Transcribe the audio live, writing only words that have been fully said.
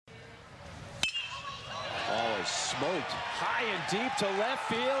smoked. High and deep to left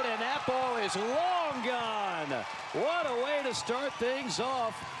field, and that ball is long gone. What a way to start things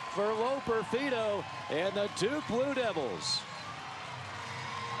off for Loperfido and the Duke Blue Devils.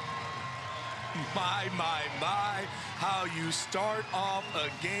 My, how you start off a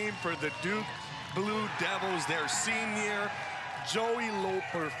game for the Duke Blue Devils. Their senior, Joey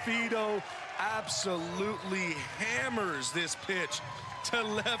Loperfido, absolutely hammers this pitch to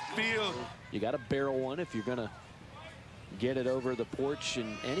left field. You got to barrel one if you're going to get it over the porch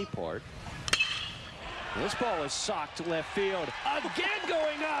in any part. This ball is socked left field. Again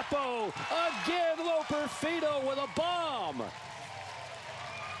going up, again Loperfido with a bomb.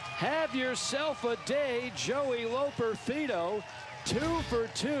 Have yourself a day, Joey Loperfido, 2 for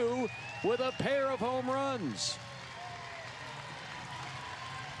 2 with a pair of home runs.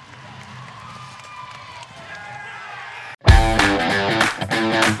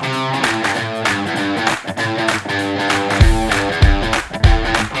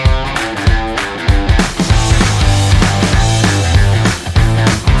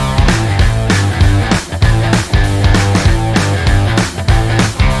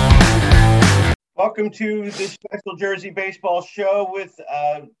 Welcome to this special Jersey Baseball show with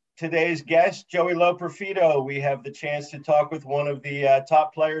today's guest, Joey Loperfido. We have the chance to talk with one of the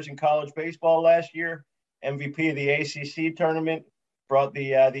top players in college baseball last year, MVP of the ACC tournament, brought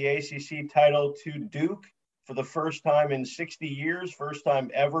the ACC title to Duke for the first time in 60 years, first time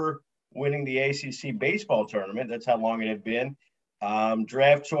ever winning the ACC baseball tournament. That's how long it had been.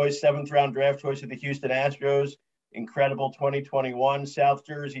 Draft choice, 7th round draft choice of the Houston Astros. Incredible 2021 South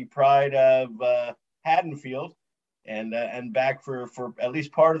Jersey pride of Haddonfield, and back for at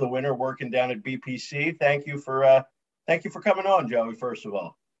least part of the winter working down at BPC. Thank you for coming on, Joey. First of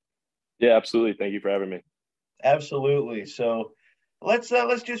all, yeah, absolutely. Thank you for having me. Absolutely. So let's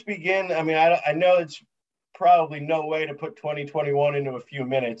just begin. I mean, I know it's probably no way to put 2021 into a few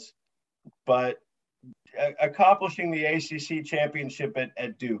minutes, but accomplishing the ACC championship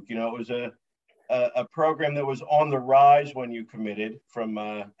at Duke, you know, it was a program that was on the rise when you committed from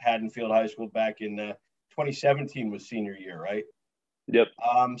Haddonfield High School back in 2017 was senior year, right? Yep.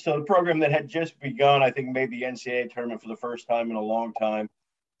 So the program that had just begun, I think, made the NCAA tournament for the first time in a long time.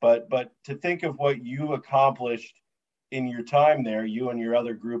 But to think of what you accomplished in your time there, you and your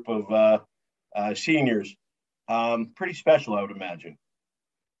other group of seniors, pretty special, I would imagine.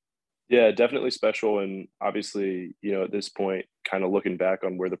 Yeah, definitely special. And obviously, you know, at this point, kind of looking back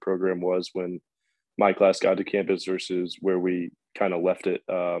on where the program was when my class got to campus versus where we kind of left it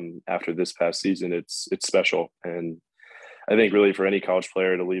after this past season, it's special. And I think really for any college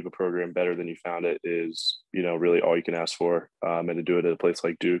player to leave a program better than you found it is, you know, really all you can ask for. And to do it at a place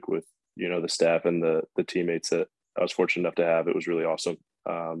like Duke with, you know, the staff and the teammates that I was fortunate enough to have, it was really awesome.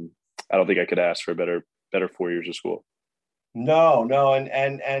 I don't think I could ask for better 4 years of school. No.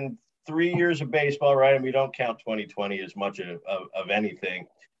 And 3 years of baseball, right? And we don't count 2020 as much of anything.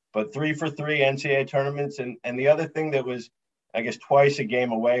 But 3 for 3 NCAA tournaments. And the other thing that was, I guess, twice a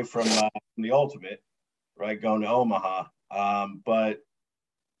game away from the ultimate, right, going to Omaha. But,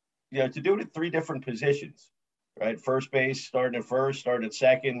 you know, to do it at 3 different positions, right? First base, starting at first, starting at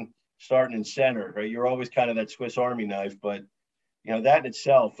second, starting in center, right? You're always kind of that Swiss Army knife. But, you know, that in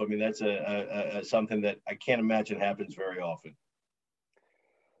itself, I mean, that's a something that I can't imagine happens very often.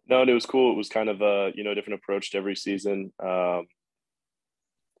 No, and it was cool. It was kind of a, you know, different approach to every season.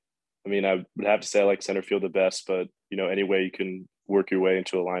 I mean, I would have to say I like center field the best, but, you know, any way you can work your way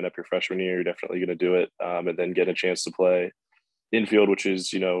into a lineup your freshman year, you're definitely going to do it. And then get a chance to play infield, which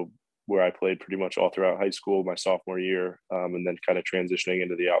is, you know, where I played pretty much all throughout high school, my sophomore year, and then kind of transitioning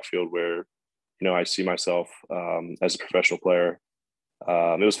into the outfield where, you know, I see myself as a professional player.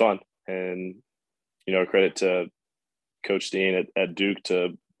 It was fun. And, you know, credit to Coach Dean at Duke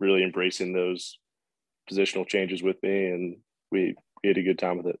to really embracing those positional changes with me, and we had a good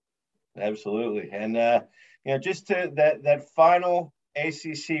time with it. Absolutely. And, you know, just to that final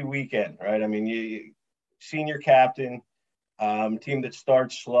ACC weekend, right? I mean, you senior captain, team that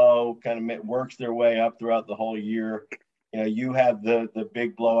starts slow, kind of works their way up throughout the whole year. You know, you have the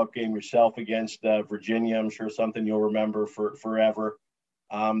big blow-up game yourself against Virginia. I'm sure something you'll remember forever.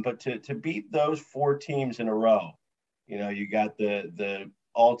 But to beat those 4 teams in a row, you know, you got the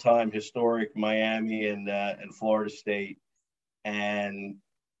all-time historic Miami and Florida State, and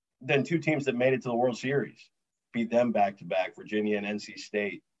then 2 teams that made it to the World Series, beat them back-to-back, Virginia and NC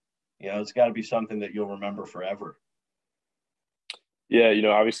State. You know, it's got to be something that you'll remember forever. Yeah, you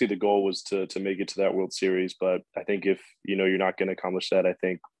know, obviously the goal was to make it to that World Series, but I think if, you know, you're not going to accomplish that, I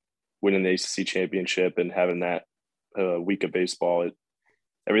think winning the ACC championship and having that week of baseball,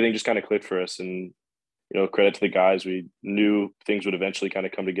 everything just kind of clicked for us. And, credit to the guys. We knew things would eventually kind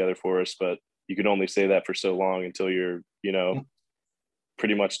of come together for us, but you can only say that for so long until you're,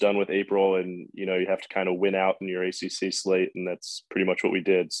 pretty much done with April, and, you have to kind of win out in your ACC slate. And that's pretty much what we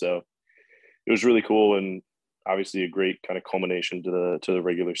did. So it was really cool, and obviously a great kind of culmination to the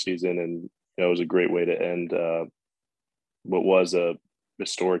regular season. And, it was a great way to end what was a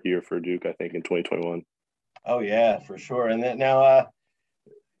historic year for Duke, I think, in 2021. Oh yeah, for sure. And then now,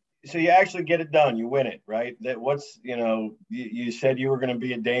 so you actually get it done. You win it, right? You said you were going to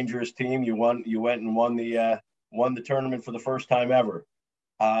be a dangerous team. You went and won the tournament for the first time ever.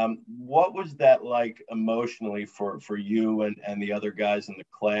 What was that like emotionally for you and the other guys in the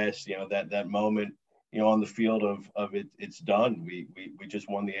class? That moment, on the field of it, it's done. We just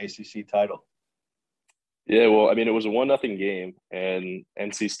won the ACC title. Yeah, well, I mean, it was a 1-0 game, and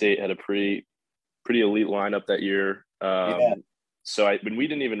NC State had a pretty elite lineup that year. Yeah. So when we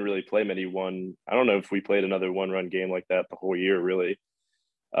didn't even really play many I don't know if we played another one-run game like that the whole year, really.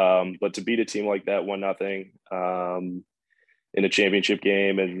 But to beat a team like that 1-0 in a championship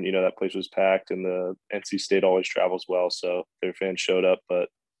game, and that place was packed, and the NC State always travels well, so their fans showed up. But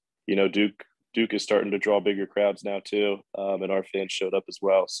Duke is starting to draw bigger crowds now too, and our fans showed up as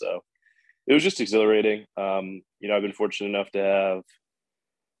well. So it was just exhilarating. I've been fortunate enough to have, I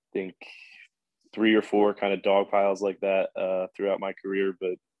think, 3 or 4 kind of dog piles like that throughout my career,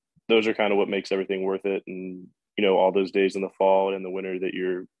 but those are kind of what makes everything worth it. And all those days in the fall and in the winter that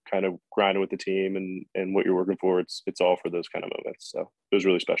you're kind of grinding with the team and what you're working for, it's all for those kind of moments. So it was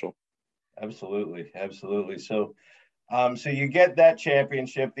really special. Absolutely. So you get that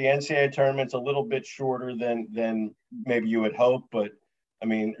championship. The NCAA tournament's a little bit shorter than maybe you would hope, but I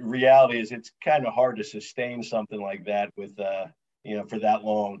mean, reality is it's kind of hard to sustain something like that with for that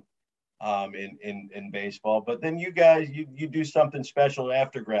long in baseball. But then you guys you do something special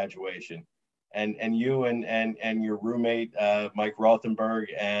after graduation, and you and your roommate Mike Rothenberg,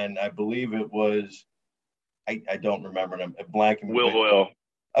 and I believe it was I don't remember them, blanking. Will Hoyle.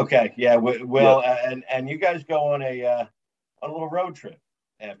 Okay, yeah, Will, yep. And you guys go on a little road trip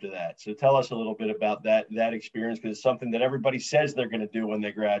after that. So tell us a little bit about that experience, because it's something that everybody says they're going to do when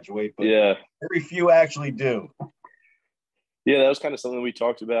they graduate, but very few actually do. Yeah, that was kind of something we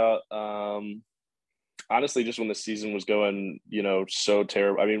talked about. Honestly, just when the season was going, so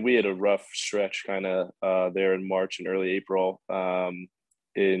terrible. I mean, we had a rough stretch kind of there in March and early April.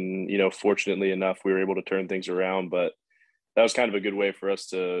 Fortunately enough, we were able to turn things around, but that was kind of a good way for us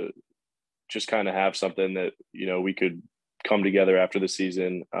to just kind of have something that, we could come together after the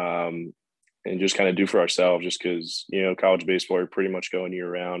season and just kind of do for ourselves, just because, college baseball are pretty much going year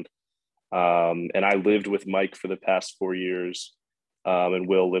round. And I lived with Mike for the past 4 years, and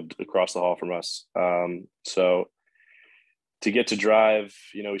Will lived across the hall from us. So to get to drive,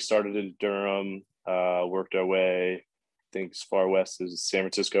 we started in Durham, worked our way, I think as far west as San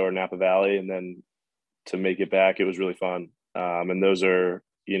Francisco or Napa Valley. And then to make it back, it was really fun. And those are,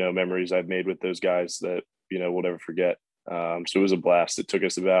 memories I've made with those guys that, we'll never forget. So it was a blast. It took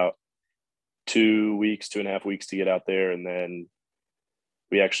us about 2.5 weeks to get out there. And then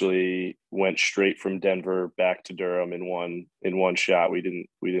we actually went straight from Denver back to Durham in one shot. We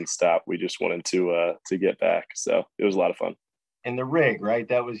didn't stop. We just wanted to get back. So it was a lot of fun. And the rig, right?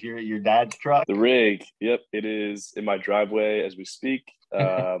 That was your dad's truck? The rig. Yep. It is in my driveway as we speak.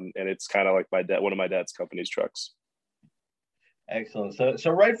 And it's kind of like one of my dad's company's trucks. Excellent.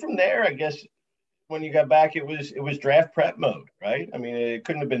 So right from there, I guess when you got back, it was draft prep mode, right? I mean, it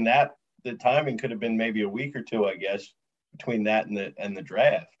couldn't have been that. The timing could have been maybe a week or two, I guess, between that and the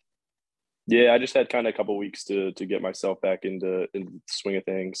draft. Yeah, I just had kind of a couple of weeks to get myself back into the swing of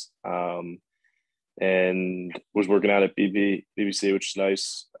things, and was working out at BBC, which is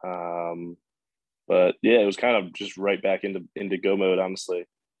nice. But yeah, it was kind of just right back into go mode, honestly.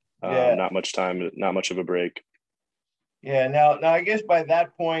 Yeah. Not much time, not much of a break. Yeah. Now I guess by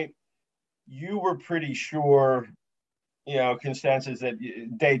that point, you were pretty sure, consensus that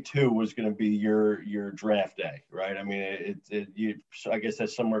day 2 was going to be your draft day, right? I mean, I guess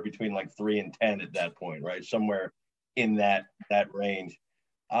that's somewhere between like 3 and 10 at that point, right? Somewhere in that range.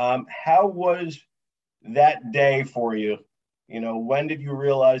 How was that day for you? When did you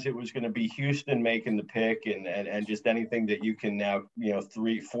realize it was going to be Houston making the pick, and just anything that you can now,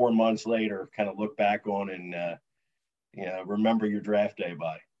 3-4 months later, kind of look back on and, remember your draft day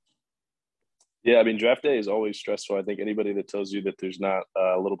by? Yeah, I mean, draft day is always stressful. I think anybody that tells you that there's not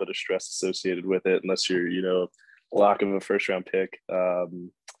a little bit of stress associated with it, unless you're, lock of a first round pick,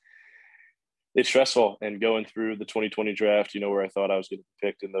 it's stressful. And going through the 2020 draft, where I thought I was going to be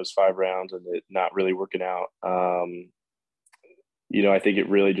picked in those 5 rounds and it not really working out, I think it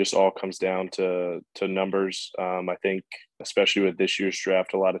really just all comes down to numbers. I think especially with this year's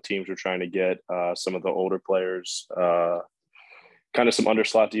draft, a lot of teams are trying to get some of the older players, kind of some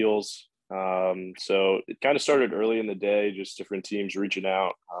underslot deals. So it kind of started early in the day, just different teams reaching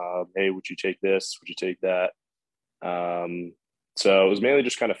out. Hey, would you take this? Would you take that? So it was mainly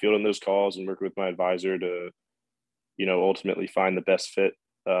just kind of fielding those calls and working with my advisor to, ultimately find the best fit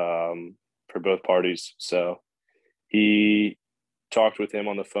for both parties. So he talked with him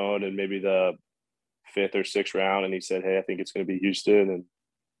on the phone in maybe the 5th or 6th round, and he said, "Hey, I think it's going to be Houston," and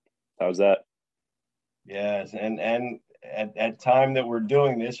that was that. Yes, and at time that we're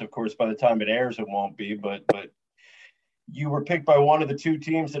doing this, of course, by the time it airs, it won't be. But you were picked by one of the two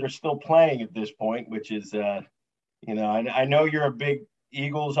teams that are still playing at this point, which is, I know you're a big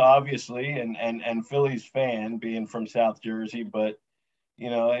Eagles, obviously, and Phillies fan, being from South Jersey, but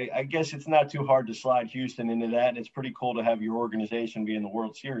I guess it's not too hard to slide Houston into that, and it's pretty cool to have your organization be in the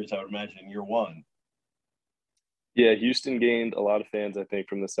World Series, I would imagine, in year one. Yeah, Houston gained a lot of fans, I think,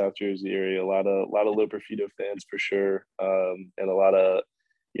 from the South Jersey area. A lot of Loperfido fans for sure, and a lot of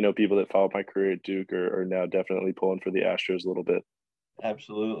people that followed my career at Duke are now definitely pulling for the Astros a little bit.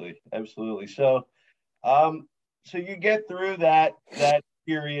 Absolutely, absolutely. So you get through that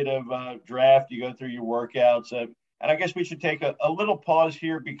period of draft, you go through your workouts, and I guess we should take a little pause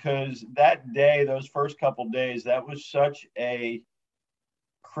here because that day, those first couple days, that was such a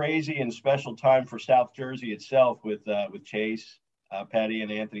crazy and special time for South Jersey itself with Chase, Petty,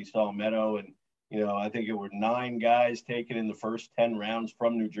 and Anthony Solometo, and I think it were 9 guys taken in the first 10 rounds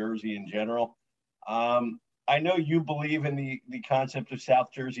from New Jersey in general. I know you believe in the concept of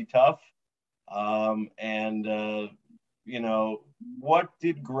South Jersey tough, and what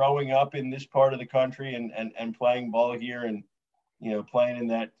did growing up in this part of the country and playing ball here and playing in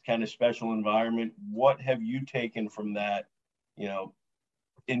that kind of special environment, what have you taken from that,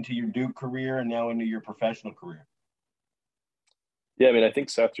 into your Duke career and now into your professional career? Yeah, I mean, I think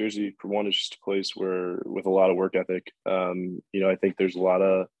South Jersey, for one, is just a place where with a lot of work ethic. I think there's a lot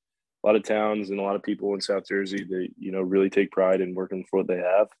of towns and a lot of people in South Jersey that really take pride in working for what they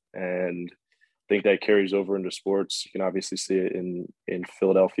have, and I think that carries over into sports. You can obviously see it in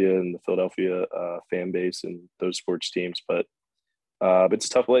Philadelphia and the Philadelphia fan base and those sports teams, but it's a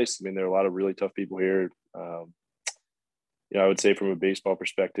tough place. I mean, there are a lot of really tough people here. I would say from a baseball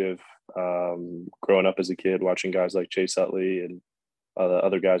perspective, growing up as a kid, watching guys like Chase Utley and the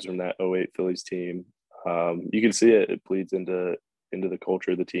other guys from that '08 Phillies team, you can see it bleeds into the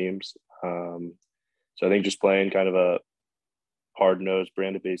culture of the teams. So I think just playing kind of a hard-nosed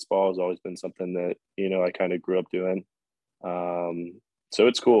brand of baseball has always been something that, I kind of grew up doing. So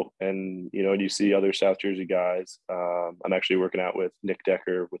it's cool. And, when you see other South Jersey guys, I'm actually working out with Nick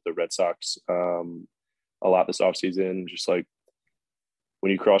Decker with the Red Sox a lot this offseason. Just like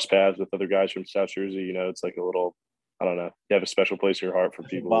when you cross paths with other guys from South Jersey, it's like a little, I don't know, you have a special place in your heart for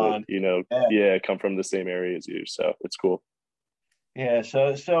people that, come from the same area as you. So it's cool. Yeah.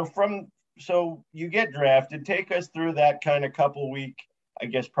 So you get drafted. Take us through that kind of couple week, I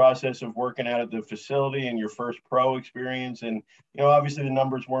guess, process of working out at the facility and your first pro experience. And, obviously the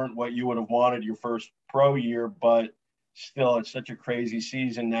numbers weren't what you would have wanted your first pro year, but still it's such a crazy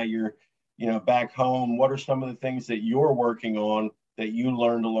season. Now you're, back home. What are some of the things that you're working on that you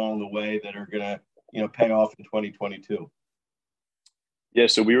learned along the way that are going to, pay off in 2022? Yeah.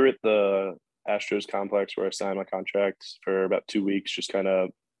 So we were at the Astros complex where I signed my contract for about 2 weeks, just kind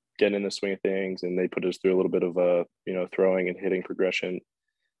of getting in the swing of things. And they put us through a little bit of a, throwing and hitting progression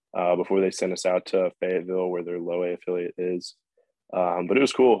before they sent us out to Fayetteville where their low A affiliate is. But it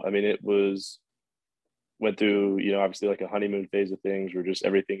was cool. I mean, went through, obviously like a honeymoon phase of things where just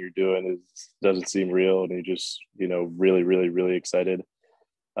everything you're doing doesn't seem real. And you just, really, really, really excited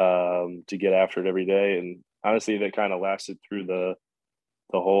to get after it every day. And honestly, that kind of lasted through the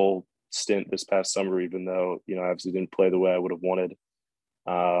whole stint this past summer, even though, I obviously didn't play the way I would have wanted.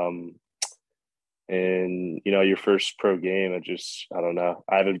 And, your first pro game, I don't know.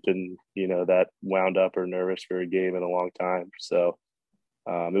 I haven't been, that wound up or nervous for a game in a long time. So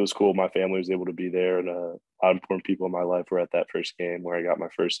it was cool. My family was able to be there, and a lot of important people in my life were at that first game where I got my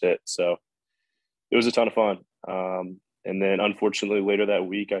first hit. So it was a ton of fun. And then unfortunately later that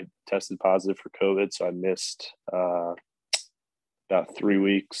week, I tested positive for COVID. So I missed about 3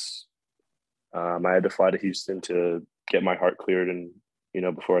 weeks. I had to fly to Houston to get my heart cleared and,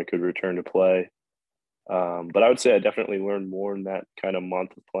 before I could return to play. But I would say I definitely learned more in that kind of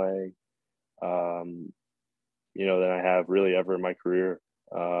month of playing, than I have really ever in my career.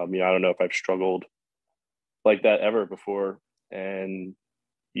 I don't know if I've struggled like that ever before. And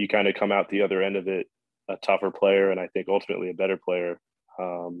you kind of come out the other end of it, a tougher player and I think ultimately a better player.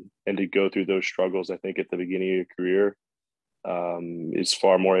 And to go through those struggles, I think at the beginning of your career is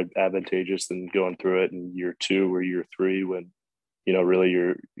far more advantageous than going through it in year 2 or year 3 when, really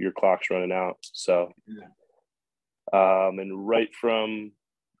your clock's running out. So, and right from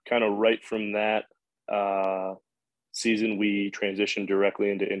that season, we transitioned directly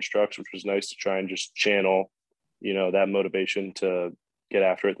into Instructs, which was nice to try and just channel, that motivation to get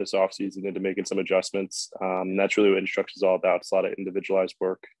after it this offseason and to making some adjustments. And that's really what Instructs is all about. It's a lot of individualized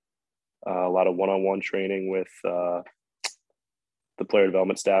work, a lot of one-on-one training with the player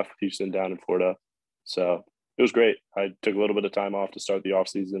development staff with Houston down in Florida. So it was great. I took a little bit of time off to start the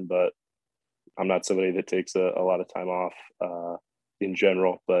offseason, but I'm not somebody that takes a lot of time off in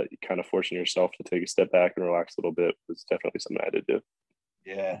general, but kind of forcing yourself to take a step back and relax a little bit was definitely something I had to do.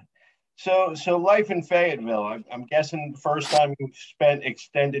 Yeah. So life in Fayetteville, I'm guessing the first time you spent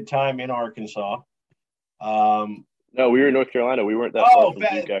extended time in Arkansas. No, we were in North Carolina. We weren't that far from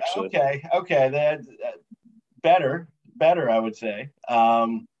Duke, actually. Okay. That better, I would say.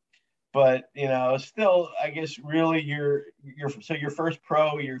 But still, I guess really your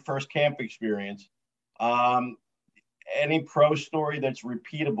first camp experience. Any pro story that's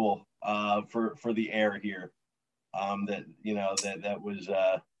repeatable for the air here, that was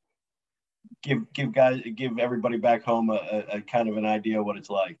give everybody back home a kind of an idea of what it's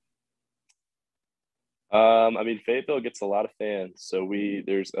like. Fayetteville gets a lot of fans. So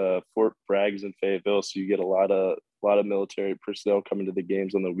there's Fort Bragg's in Fayetteville, so you get a lot of military personnel coming to the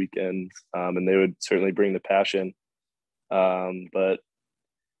games on the weekends, and they would certainly bring the passion. But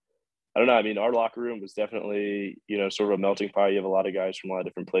I don't know. Our locker room was definitely, sort of a melting pot. You have a lot of guys from a lot of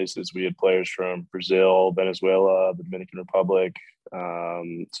different places. We had players from Brazil, Venezuela, the Dominican Republic.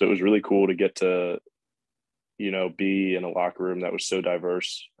 So it was really cool to get to, be in a locker room that was so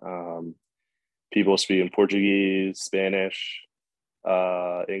diverse. People speaking Portuguese, Spanish,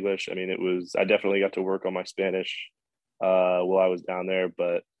 English. I definitely got to work on my Spanish while I was down there.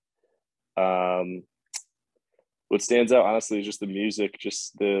 But what stands out, honestly, is just the music,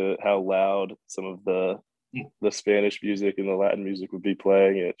 just how loud some of the Spanish music and the Latin music would be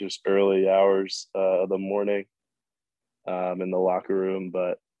playing at just early hours of the morning in the locker room.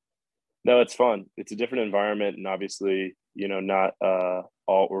 But no, it's fun. It's a different environment. And obviously, not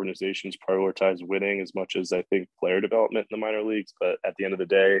all organizations prioritize winning as much as I think player development in the minor leagues. But at the end of the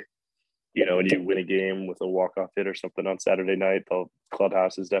day, when you win a game with a walk-off hit or something on Saturday night, the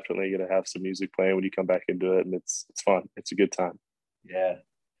clubhouse is definitely going to have some music playing when you come back into it, and it's fun. It's a good time.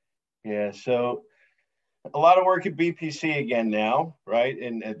 Yeah. So a lot of work at BPC again now, right?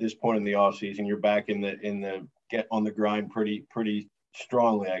 And at this point in the off season, you're back in the get on the grind pretty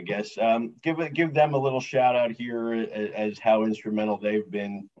strongly, I guess. Give them a little shout out here as how instrumental they've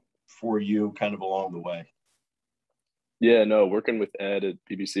been for you, kind of along the way. Yeah, no, working with Ed at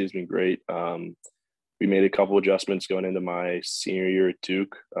BBC has been great. We made a couple adjustments going into my senior year at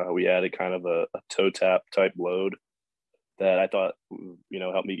Duke. We added kind of a toe tap type load that I thought,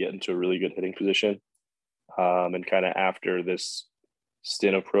 helped me get into a really good hitting position. And kind of after this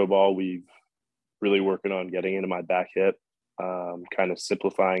stint of pro ball, we've really working on getting into my back hip, kind of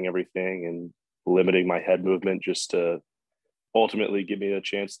simplifying everything and limiting my head movement just to ultimately give me a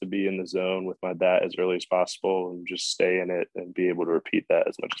chance to be in the zone with my bat as early as possible and just stay in it and be able to repeat that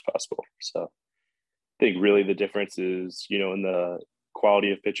as much as possible. So I think really the difference is, in the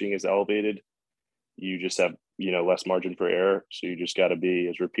quality of pitching is elevated. You just have, less margin for error. So you just got to be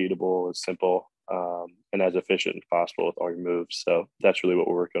as repeatable, as simple, and as efficient as possible with all your moves. So that's really what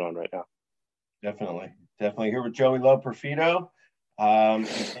we're working on right now. Definitely here with Joey Loperfido. And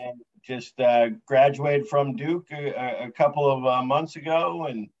just graduated from Duke a couple of months ago,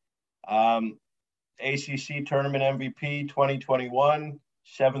 and ACC tournament MVP 2021,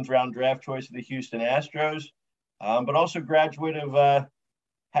 7th round draft choice of the Houston Astros, but also graduate of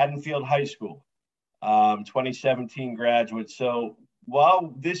Haddonfield High School, 2017 graduate. So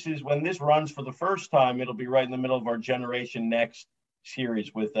when this runs for the first time, it'll be right in the middle of our Generation Next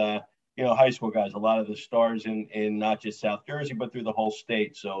series with high school guys, a lot of the stars in not just South Jersey, but through the whole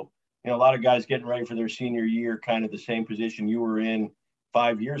state. So, a lot of guys getting ready for their senior year, kind of the same position you were in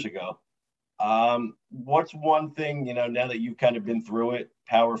 5 years ago. What's one thing, now that you've kind of been through it,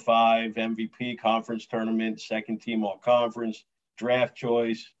 Power 5, MVP, conference tournament, second team all conference, draft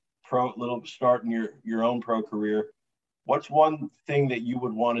choice, little start in your own pro career. What's one thing that you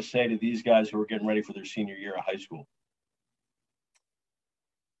would want to say to these guys who are getting ready for their senior year of high school?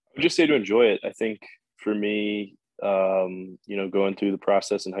 I would just say to enjoy it. I think for me, going through the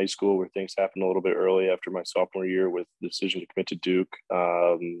process in high school where things happened a little bit early after my sophomore year with the decision to commit to Duke,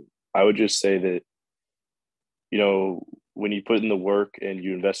 I would just say that, you know, when you put in the work and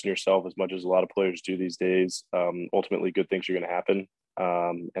you invest in yourself as much as a lot of players do these days, ultimately good things are going to happen.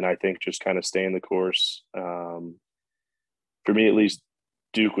 And I think just kind of staying the course. For me, at least,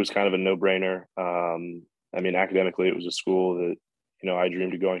 Duke was kind of a no-brainer. I mean, academically, it was a school that, you know, I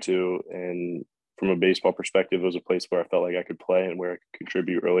dreamed of going to. And from a baseball perspective, it was a place where I felt like I could play and where I could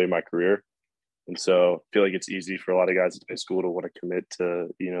contribute early in my career. And so I feel like it's easy for a lot of guys in high school to want to commit to,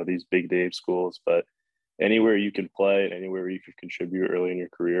 you know, these big name schools. But anywhere you can play and anywhere you can contribute early in your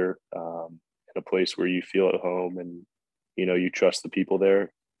career, in a place where you feel at home and, you know, you trust the people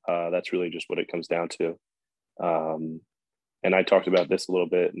there, that's really just what it comes down to. And I talked about this a little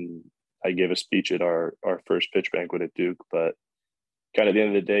bit, and I gave a speech at our first pitch banquet at Duke, but kind of at the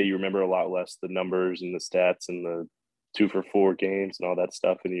end of the day, you remember a lot less the numbers and the stats and the 2-for-4 games and all that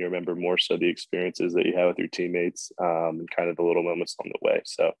stuff. And you remember more so the experiences that you have with your teammates, and kind of the little moments along the way.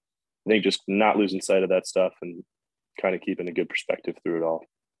 So I think just not losing sight of that stuff and kind of keeping a good perspective through it all.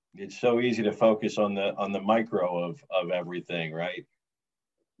 It's so easy to focus on the micro of everything, right?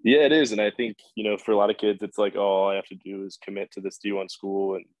 Yeah, it is. And I think, you know, for a lot of kids, it's like, oh, all I have to do is commit to this D1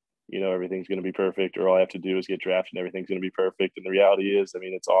 school and, you know, everything's going to be perfect, or all I have to do is get drafted and everything's going to be perfect. And the reality is, I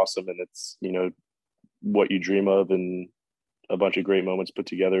mean, it's awesome. And it's, you know, what you dream of and a bunch of great moments put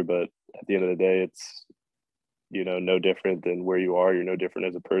together. But at the end of the day, it's, you know, no different than where you are. You're no different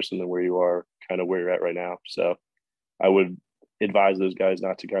as a person than where you are kind of where you're at right now. So I would advise those guys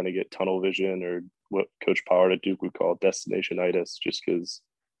not to kind of get tunnel vision or what Coach Pollard at Duke would call destination-itis, just because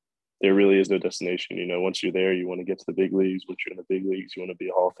there really is no destination. You know, once you're there, you want to get to the big leagues. Once you're in the big leagues, you want to be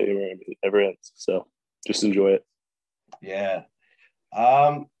a Hall of Famer. I mean, it never ends. So just enjoy it. Yeah.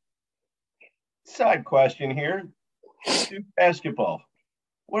 Side question here. Duke basketball.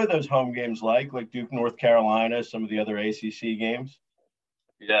 What are those home games like Duke, North Carolina, some of the other ACC games?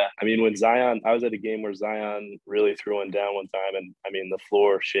 Yeah. I mean, when Zion, I was at a game where Zion really threw one down one time, and I mean, the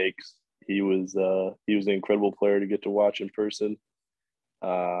floor shakes. He was an incredible player to get to watch in person.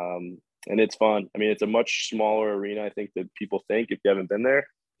 And it's fun. I mean, it's a much smaller arena, I think, that people think if you haven't been there.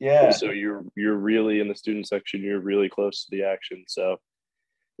 Yeah. So you're really in the student section. You're really close to the action. So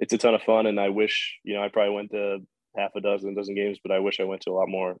it's a ton of fun. And I wish, you know, I probably went to half a dozen games, but I wish I went to a lot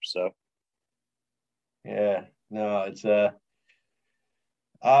more. So. Yeah, no, it's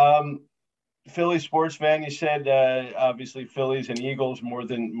Philly sports fan. You said obviously Phillies and Eagles more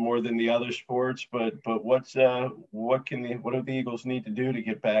than the other sports, but what do the Eagles need to do to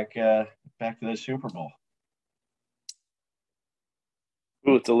get back to the Super Bowl?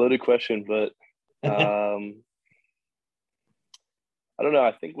 Ooh, it's a loaded question, but I don't know.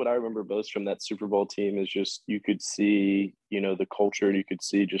 I think what I remember most from that Super Bowl team is just you could see, you know, the culture, and you could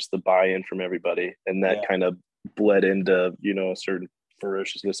see just the buy-in from everybody, and that kind of bled into, you know, a certain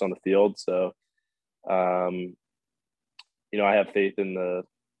ferociousness on the field. So, you know, I have faith in the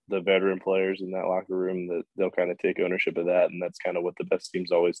veteran players in that locker room that they'll kind of take ownership of that, and that's kind of what the best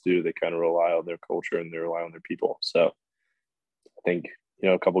teams always do. They kind of rely on their culture and they rely on their people. So, I think, you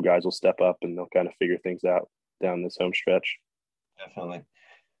know, a couple guys will step up and they'll kind of figure things out down this home stretch. Definitely.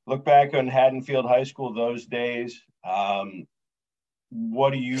 Look back on Haddonfield High School those days.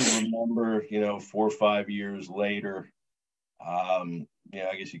 What do you remember, you know, 4 or 5 years later? Yeah,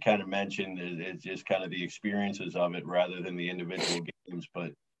 I guess you kind of mentioned it's just kind of the experiences of it rather than the individual games.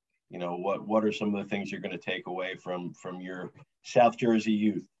 But, you know, what are some of the things you're going to take away from your South Jersey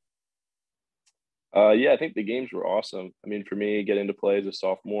youth? Yeah, I think the games were awesome. I mean, for me, getting to play as a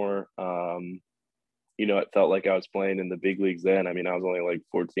sophomore, you know, it felt like I was playing in the big leagues then. I mean, I was only like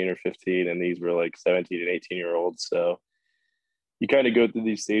 14 or 15, and these were like 17 and 18-year-olds. So you kind of go through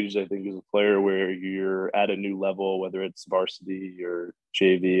these stages, I think, as a player where you're at a new level, whether it's varsity or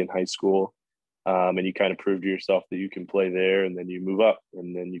JV in high school, and you kind of prove to yourself that you can play there, and then you move up,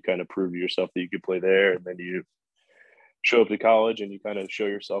 and then you kind of prove to yourself that you can play there, and then you show up to college and you kind of show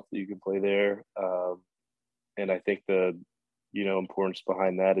yourself that you can play there. And I think the, you know, importance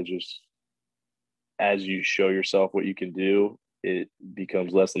behind that is just as you show yourself what you can do, it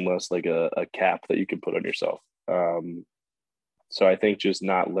becomes less and less like a cap that you can put on yourself. So I think just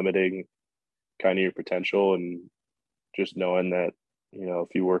not limiting kind of your potential and just knowing that, you know,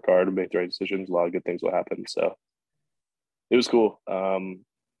 if you work hard and make the right decisions, a lot of good things will happen. So it was cool.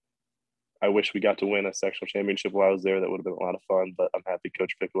 I wish we got to win a sectional championship while I was there. That would have been a lot of fun, but I'm happy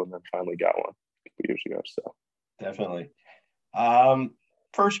Coach Pickle then finally got one a couple years ago. So Definitely.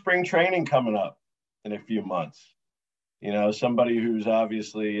 First spring training coming up in a few months. You know, somebody who's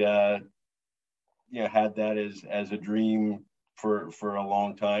obviously had that as a dream for a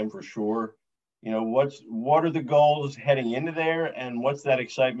long time, for sure. You know, what are the goals heading into there, and what's that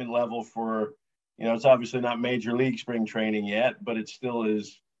excitement level for, it's obviously not major league spring training yet, but it still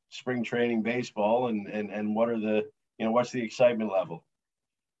is spring training baseball. And what are the, what's the excitement level?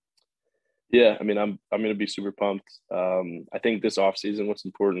 Yeah, I mean, I'm going to be super pumped. I think this offseason, what's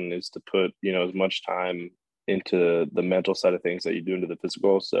important is to put, as much time into the mental side of things that you do into the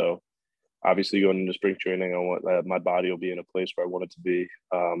physical. So obviously going into spring training, I want my body will be in a place where I want it to be,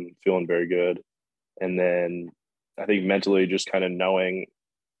 feeling very good. And then I think mentally just kind of knowing,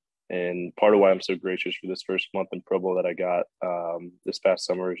 and part of why I'm so gracious for this first month in Pro Bowl that I got this past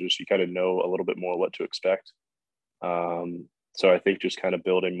summer is just you kind of know a little bit more what to expect. So I think just kind of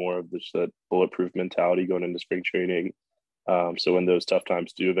building more of this that bulletproof mentality going into spring training. So when those tough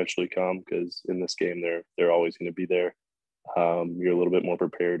times do eventually come, because in this game they're always going to be there, you're a little bit more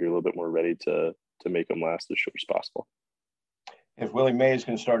prepared. You're a little bit more ready to make them last as short as possible. If Willie Mays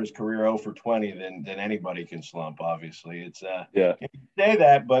can start his career 0 for 20, then anybody can slump. Obviously, it's yeah. You say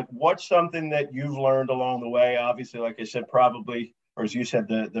that, but what's something that you've learned along the way? Obviously, like I said, probably, or as you said,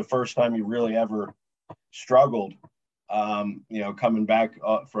 the first time you really ever struggled, coming back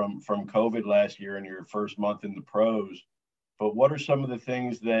from COVID last year and your first month in the pros. But what are some of the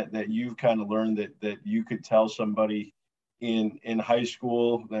things that you've kind of learned that you could tell somebody in high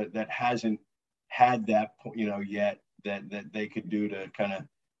school that hasn't had that, yet, that they could do to kind of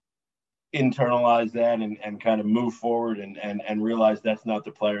internalize that and kind of move forward and realize that's not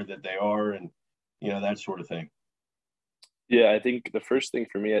the player that they are, and that sort of thing? Yeah, I think the first thing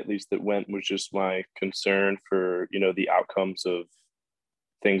for me, at least, that went was just my concern for, the outcomes of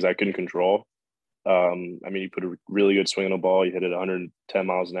things I couldn't control. I mean, you put a really good swing on a ball, you hit it 110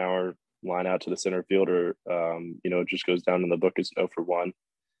 miles an hour, line out to the center fielder, it just goes down in the book as 0 for 1.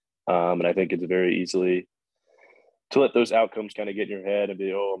 And I think it's very easily to let those outcomes kind of get in your head and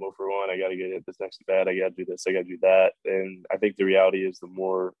be, oh, I'm 0 for 1. I got to get hit this next bat. I got to do this. I got to do that. And I think the reality is the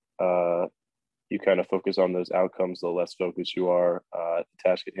more you kind of focus on those outcomes, the less focused you are at the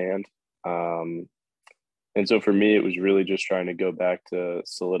task at hand. And so for me, it was really just trying to go back to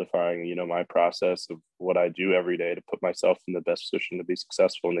solidifying, my process of what I do every day to put myself in the best position to be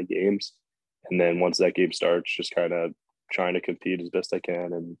successful in the games. And then once that game starts, just kind of trying to compete as best I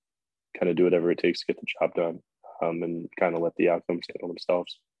can and kind of do whatever it takes to get the job done, and kind of let the outcomes handle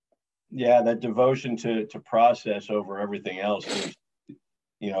themselves. Yeah, that devotion to process over everything else is,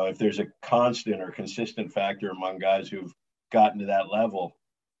 if there's a constant or consistent factor among guys who've gotten to that level,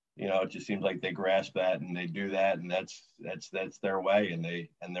 it just seems like they grasp that and they do that, and that's their way,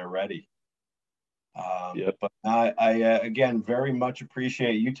 and they're ready. Yep. But I again very much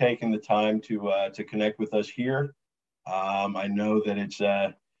appreciate you taking the time to connect with us here. I know that it's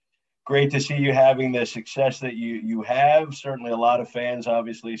great to see you having the success that you have. Certainly a lot of fans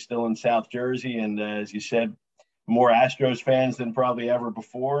obviously still in South Jersey, and as you said, more Astros fans than probably ever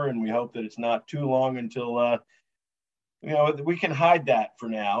before. And we hope that it's not too long until we can hide that for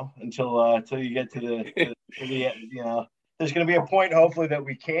now until you get to the there's going to be a point hopefully that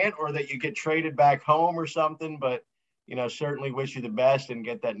we can't, or that you get traded back home or something. But certainly wish you the best and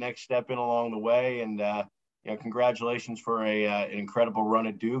get that next step in along the way. And congratulations for an incredible run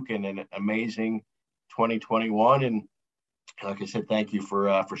at Duke and an amazing 2021. And like I said, thank you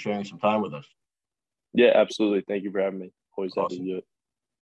for sharing some time with us. Yeah, absolutely. Thank you for having me. Always happy to do it.